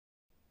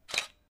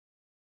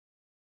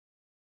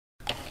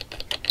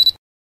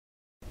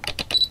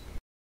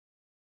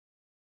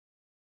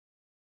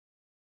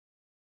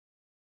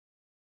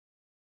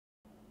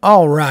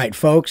All right,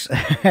 folks.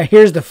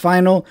 Here's the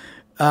final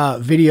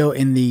video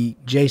in the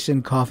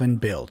Jason coffin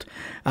build.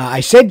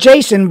 I said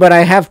Jason, but I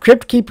have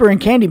Crypt Keeper and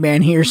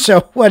Candyman here,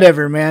 so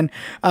whatever, man.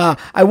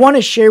 I want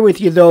to share with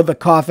you, though, the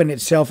coffin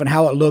itself and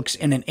how it looks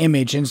in an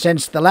image. And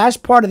since the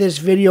last part of this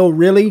video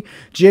really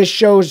just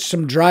shows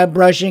some dry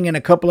brushing and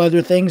a couple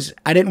other things,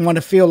 I didn't want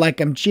to feel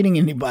like I'm cheating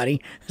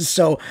anybody.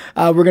 So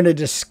we're going to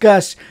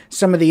discuss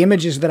some of the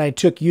images that I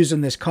took using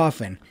this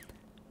coffin.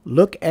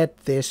 Look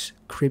at this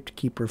Crypt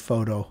Keeper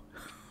photo.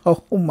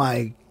 Oh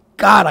my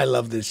God, I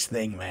love this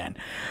thing, man.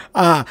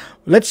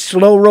 Let's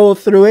slow roll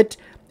through it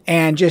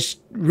and just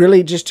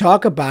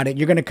talk about it.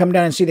 You're going to come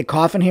down and see the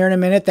coffin here in a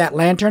minute. That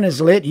lantern is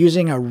lit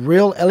using a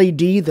real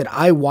LED that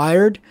I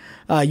wired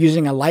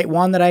using a light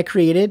wand that I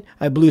created.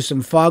 I blew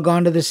some fog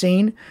onto the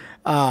scene.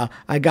 I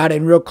got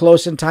in real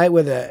close and tight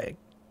with a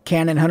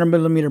Canon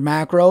 100mm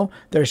macro.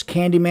 There's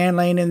Candyman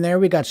laying in there.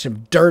 We got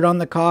some dirt on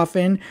the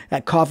coffin.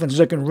 That coffin's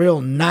looking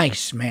real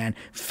nice, man.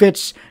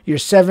 Fits your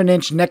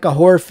 7-inch NECA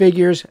horror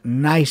figures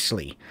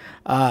nicely.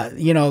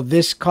 You know,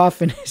 this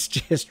coffin is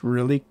just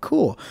really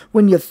cool.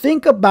 When you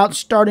think about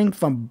starting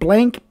from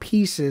blank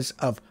pieces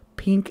of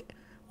pink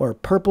or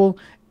purple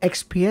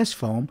XPS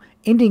foam,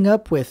 ending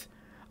up with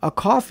a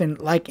coffin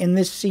like in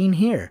this scene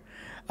here.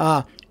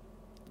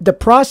 The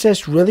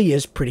process really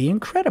is pretty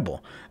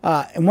incredible.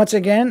 And once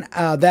again,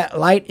 that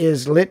light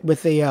is lit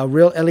with a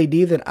real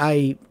LED that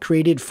I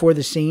created for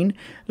the scene.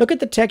 Look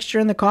at the texture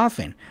in the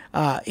coffin.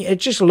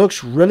 It just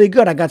looks really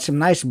good. I got some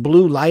nice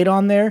blue light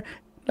on there.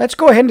 Let's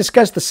go ahead and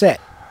discuss the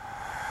set.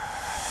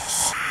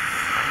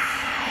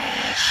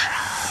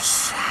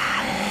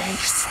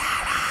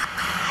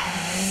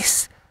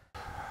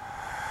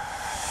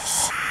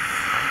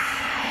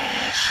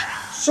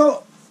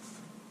 So,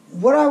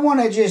 what I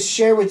want to just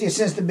share with you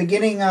since the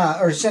beginning,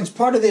 or since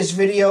part of this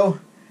video,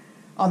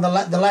 on the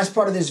last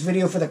part of this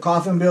video for the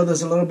coffin build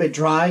is a little bit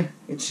dry.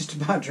 It's just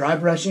about dry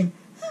brushing.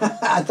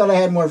 I thought I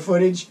had more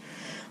footage.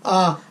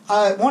 I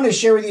want to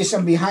share with you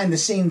some behind the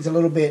scenes a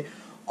little bit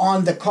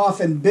on the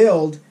coffin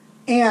build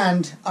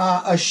and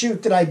a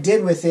shoot that I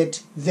did with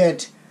it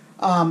that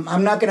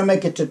I'm not going to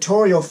make a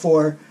tutorial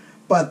for,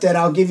 but that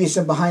I'll give you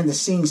some behind the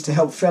scenes to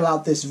help fill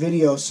out this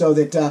video so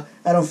that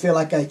I don't feel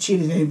like I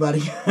cheated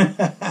anybody.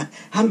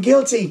 I'm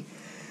guilty.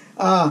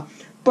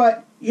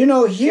 But, you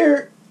know,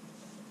 here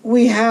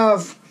we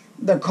have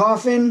the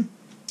coffin.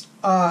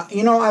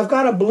 You know, I've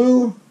got a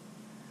blue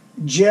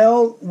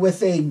gel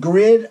with a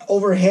grid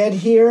overhead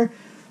here,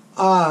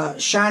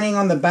 shining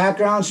on the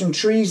background, some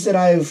trees that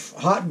I've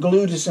hot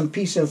glued to some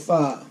piece of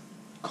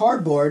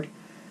cardboard.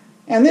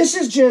 And this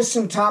is just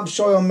some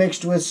topsoil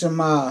mixed with some,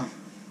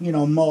 you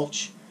know,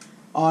 mulch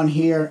on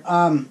here.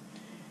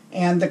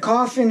 And the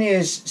coffin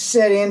is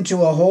set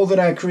into a hole that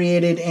I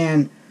created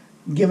and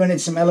given it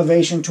some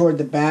elevation toward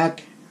the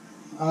back.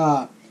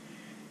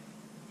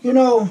 You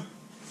know,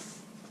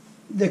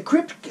 the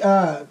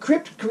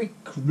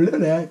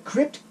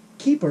crypt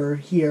keeper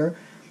here,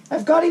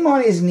 I've got him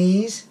on his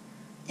knees,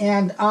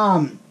 and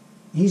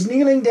he's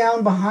kneeling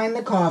down behind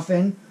the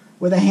coffin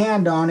with a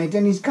hand on it,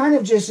 and he's kind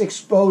of just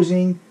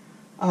exposing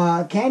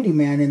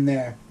Candyman in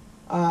there.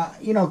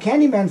 You know,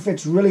 Candyman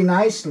fits really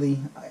nicely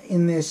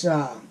in this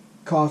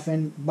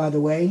coffin, by the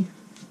way.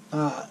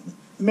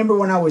 Remember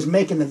when I was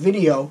making the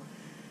video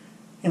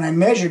and I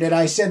measured it,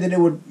 I said that it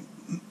would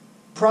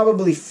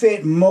probably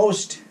fit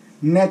most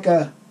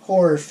NECA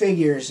horror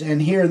figures,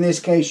 and here in this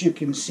case you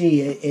can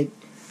see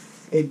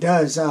it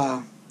does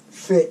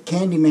fit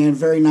Candyman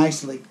very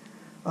nicely.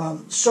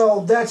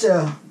 So that's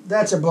a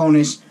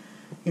bonus.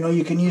 You know,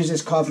 you can use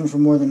this coffin for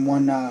more than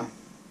one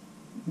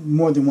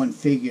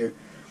figure.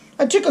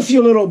 I took a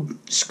few little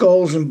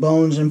skulls and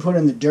bones and put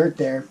in the dirt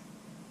there.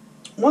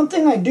 One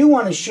thing I do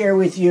want to share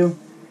with you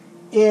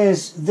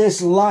is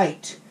this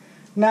light.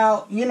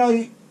 Now, you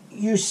know,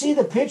 you see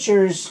the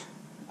pictures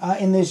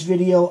in this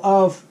video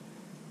of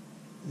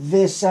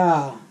this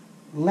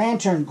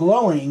lantern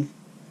glowing.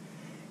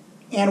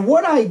 And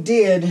what I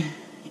did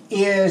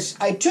is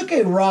I took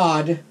a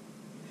rod,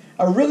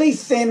 a really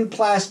thin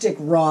plastic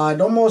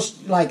rod,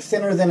 almost like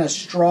thinner than a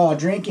straw,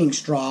 drinking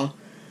straw,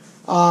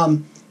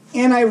 and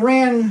I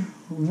ran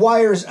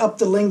wires up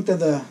the length of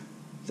the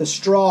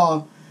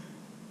straw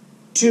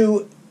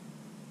to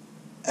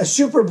a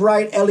super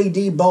bright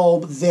LED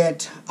bulb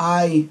that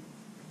I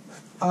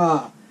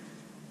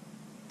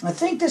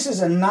think this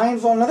is a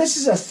 9-volt. No, this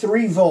is a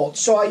 3-volt.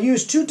 So I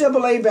used 2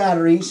 AA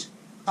batteries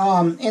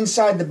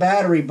inside the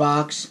battery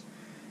box.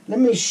 Let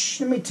me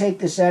take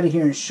this out of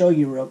here and show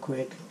you real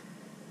quick.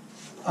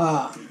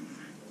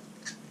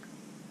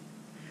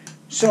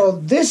 So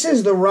this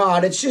is the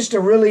rod. It's just a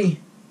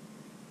really,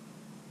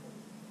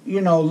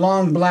 you know,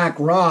 long black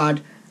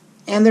rod,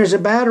 and there's a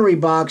battery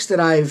box that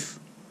I've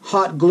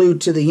hot glued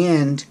to the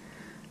end,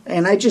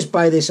 and I just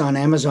buy this on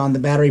Amazon, the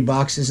battery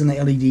boxes and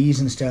the LEDs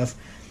and stuff.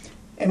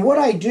 And what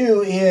I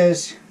do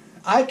is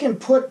I can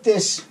put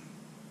this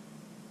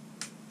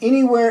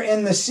anywhere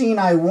in the scene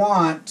I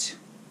want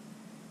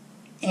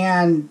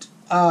and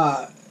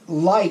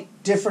light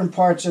different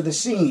parts of the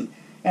scene.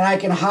 and I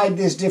can hide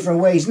this different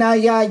ways. Now,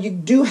 yeah, you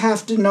do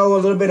have to know a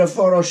little bit of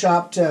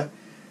Photoshop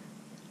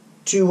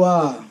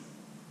to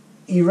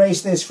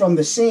erase this from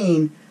the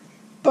scene,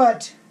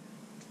 but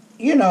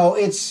you know,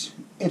 it's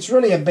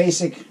really a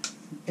basic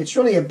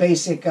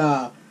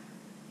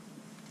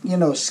you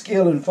know,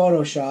 skill in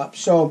Photoshop.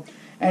 So,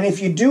 and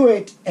if you do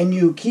it and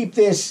you keep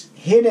this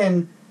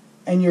hidden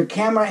and your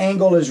camera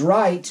angle is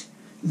right,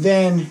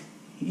 then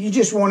you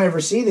just won't ever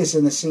see this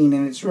in the scene,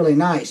 and it's really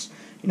nice.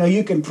 You know,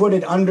 you can put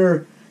it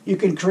under, you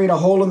can create a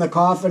hole in the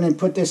coffin and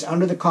put this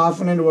under the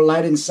coffin and it will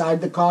light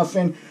inside the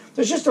coffin.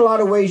 There's just a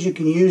lot of ways you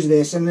can use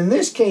this, and in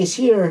this case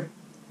here,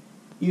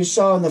 you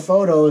saw in the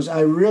photos, I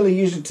really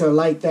use it to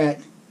light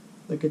that.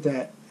 Look at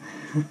that.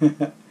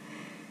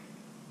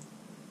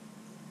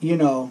 You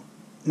know,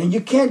 now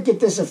you can't get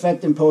this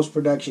effect in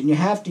post-production. You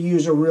have to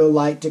use a real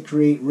light to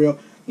create real.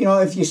 You know,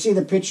 if you see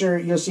the picture,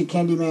 you'll see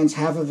Candyman's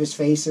half of his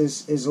face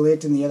is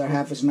lit and the other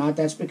half is not.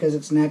 That's because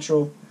it's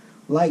natural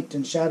light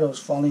and shadows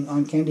falling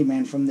on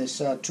Candyman from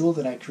this tool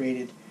that I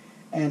created.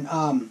 And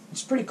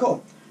it's pretty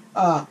cool.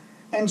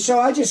 And so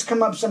I just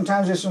come up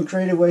sometimes with some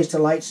creative ways to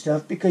light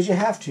stuff because you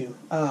have to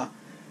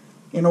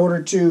in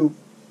order to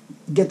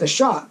get the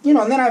shot. You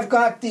know, and then I've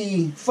got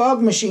the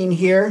fog machine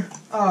here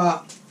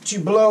to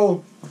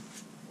blow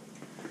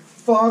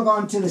fog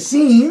onto the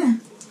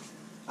scene.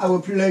 I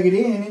will plug it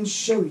in and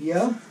show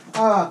you.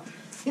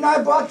 You know,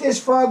 I bought this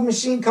fog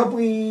machine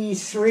a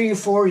 3 or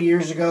 4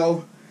 years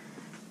ago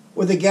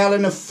with a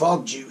gallon of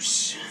fog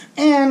juice.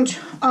 And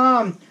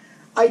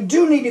I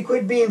do need to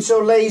quit being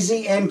so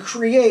lazy and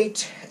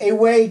create a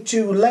way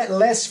to let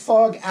less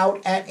fog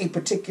out at a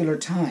particular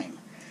time.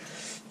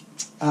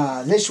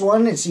 This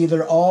one, it's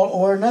either all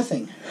or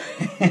nothing.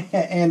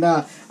 And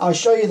I'll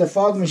show you the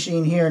fog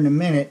machine here in a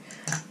minute.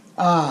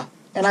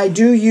 And I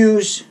do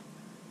use,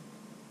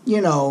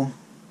 you know,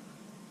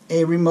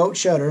 a remote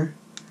shutter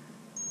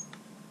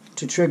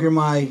to trigger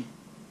my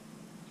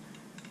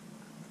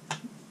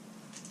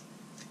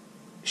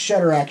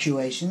shutter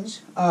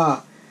actuations.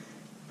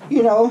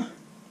 You know,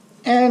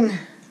 and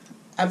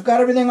I've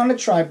got everything on a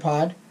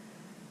tripod.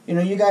 You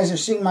know, you guys have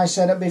seen my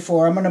setup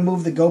before. I'm going to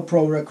move the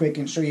GoPro real quick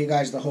and show you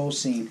guys the whole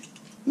scene.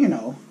 You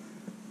know,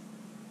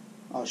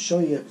 I'll show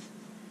you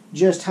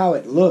just how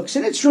it looks.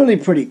 And it's really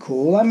pretty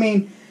cool. I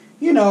mean,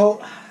 you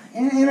know,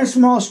 in a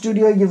small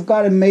studio, you've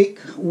got to make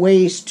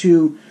ways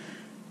to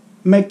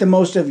make the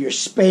most of your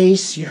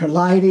space, your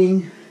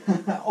lighting,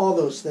 all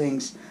those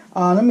things.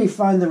 Let me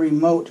find the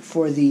remote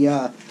for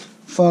the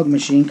fog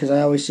machine because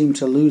I always seem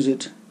to lose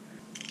it.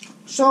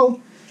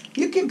 So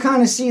you can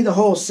kind of see the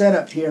whole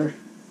setup here.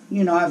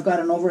 You know, I've got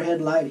an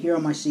overhead light here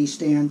on my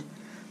C-stand.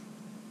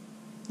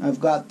 I've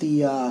got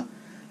the,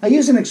 I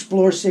use an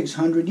Explore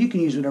 600. You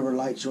can use whatever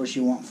light source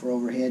you want for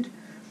overhead.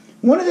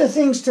 One of the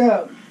things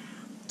to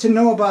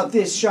know about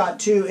this shot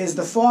too is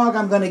the fog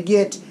I'm going to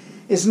get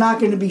is not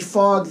going to be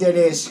fog that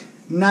is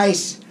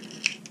nice,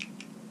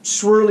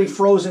 swirly,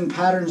 frozen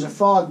patterns of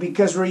fog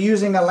because we're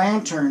using a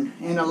lantern.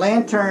 And a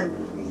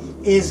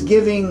lantern is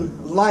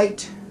giving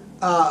light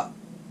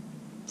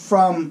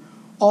from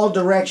all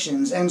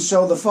directions, and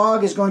so the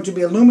fog is going to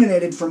be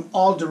illuminated from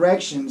all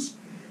directions,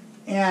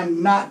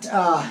 and not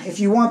if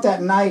you want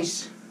that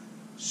nice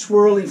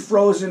swirly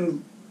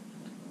frozen,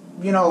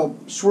 you know,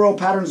 swirl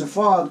patterns of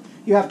fog,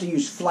 you have to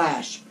use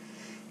flash.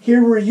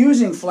 Here we're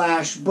using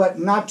flash, but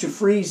not to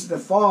freeze the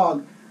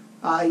fog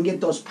and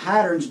get those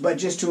patterns, but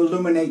just to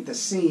illuminate the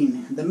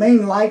scene. The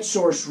main light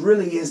source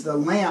really is the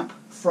lamp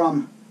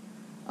from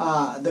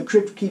the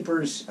crypt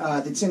keeper's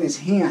that's in his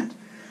hand.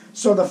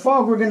 So the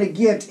fog we're going to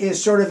get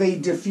is sort of a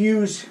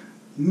diffuse,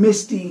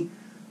 misty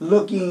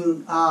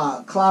looking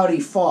cloudy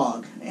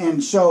fog.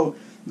 And so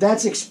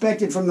that's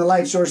expected from the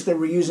light source that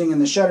we're using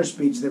and the shutter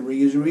speeds that we're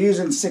using. We're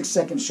using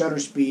 6-second shutter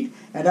speed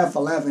at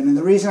f11. And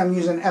the reason I'm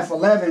using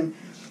f11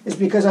 is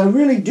because I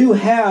really do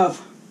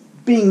have,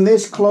 being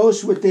this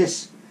close with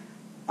this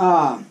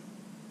Canon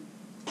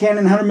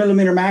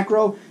 100mm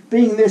macro,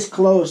 being this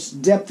close,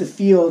 depth of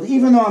field,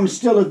 even though I'm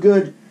still a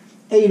good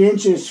 8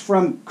 inches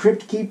from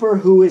Crypt Keeper,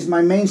 who is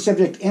my main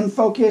subject in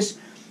focus,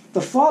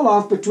 the fall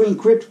off between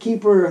Crypt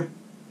Keeper,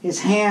 his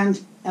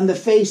hand, and the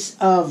face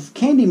of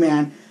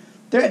Candyman,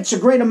 it's a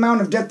great amount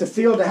of depth of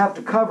field to have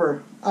to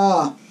cover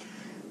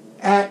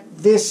at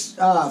this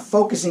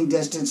focusing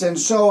distance. And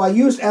so I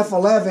used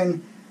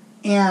f11,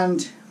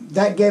 and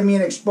that gave me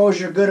an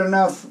exposure good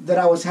enough that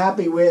I was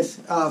happy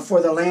with for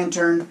the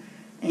lantern.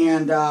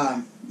 And,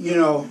 you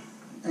know,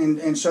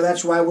 and so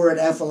that's why we're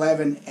at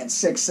f11 at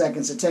 6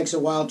 seconds. It takes a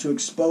while to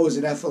expose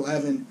at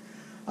f11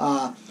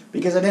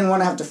 because I didn't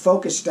want to have to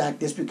focus stack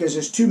this because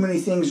there's too many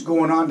things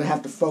going on to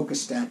have to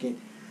focus stack it.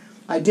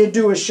 I did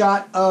do a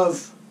shot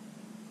of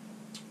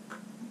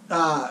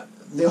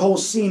the whole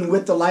scene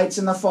with the lights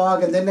in the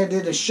fog, and then I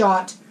did a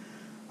shot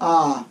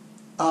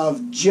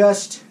of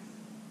just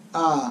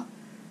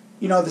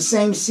you know, the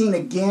same scene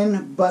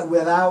again but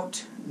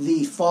without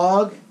the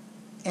fog,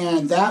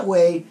 and that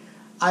way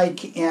I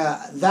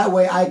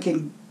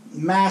can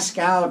mask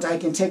out. I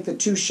can take the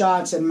 2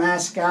 shots and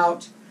mask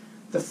out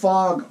the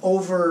fog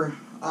over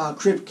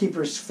Crypt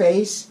Keeper's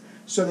face,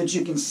 so that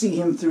you can see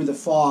him through the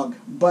fog.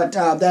 But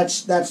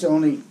that's the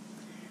only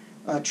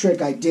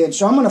trick I did.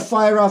 So I'm going to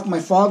fire off my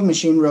fog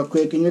machine real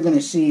quick, and you're going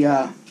to see,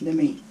 let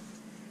me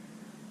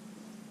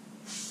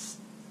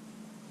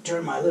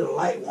turn my little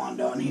light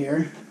wand on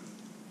here.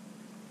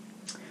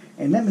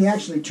 And let me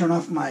actually turn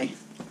off my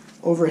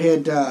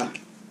overhead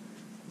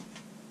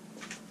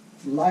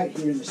light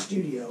here in the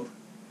studio.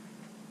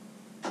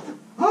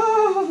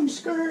 Oh, I'm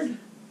scared.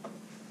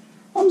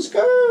 I'm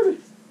scared.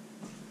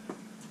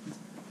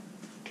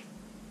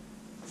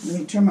 Let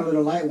me turn my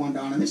little light wand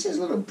on. And this is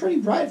pretty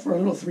bright for a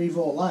little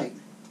 3-volt light.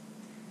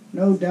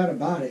 No doubt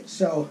about it.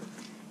 So,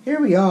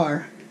 here we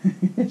are.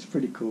 It's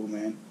pretty cool,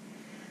 man.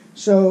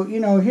 So, you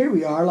know, here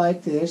we are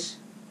like this.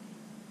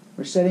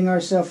 We're setting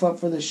ourselves up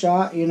for the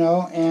shot, you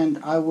know, and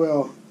I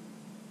will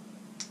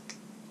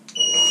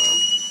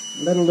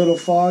let a little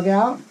fog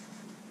out,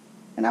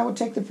 and I will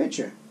take the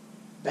picture.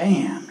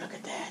 Bam! Look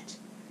at that.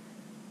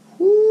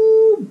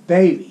 Woo,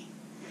 baby.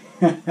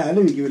 Let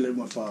me give it a little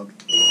more fog.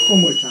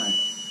 One more time.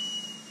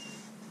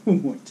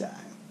 One more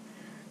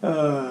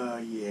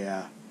time.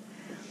 Yeah.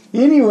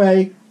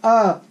 Anyway,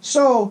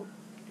 so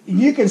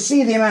you can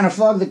see the amount of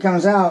fog that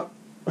comes out.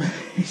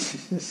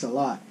 It's just a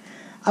lot.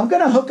 I'm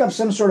going to hook up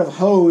some sort of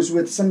hose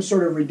with some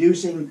sort of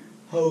reducing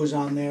hose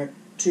on there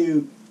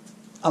to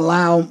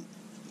allow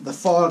the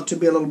fog to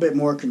be a little bit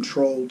more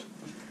controlled.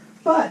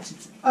 But,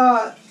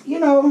 you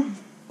know,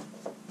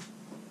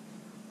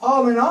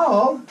 all in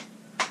all,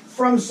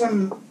 from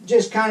some,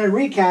 just kind of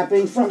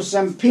recapping, from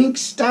some pink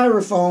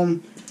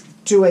styrofoam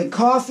to a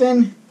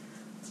coffin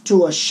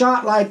to a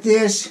shot like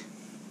this,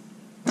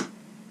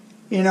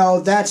 you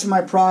know, that's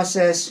my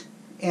process.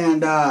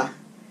 And,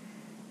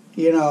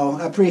 you know,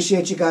 I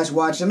appreciate you guys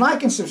watching.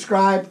 Like and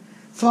subscribe.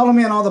 Follow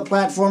me on all the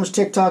platforms,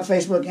 TikTok,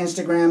 Facebook,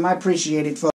 Instagram. I appreciate it, folks.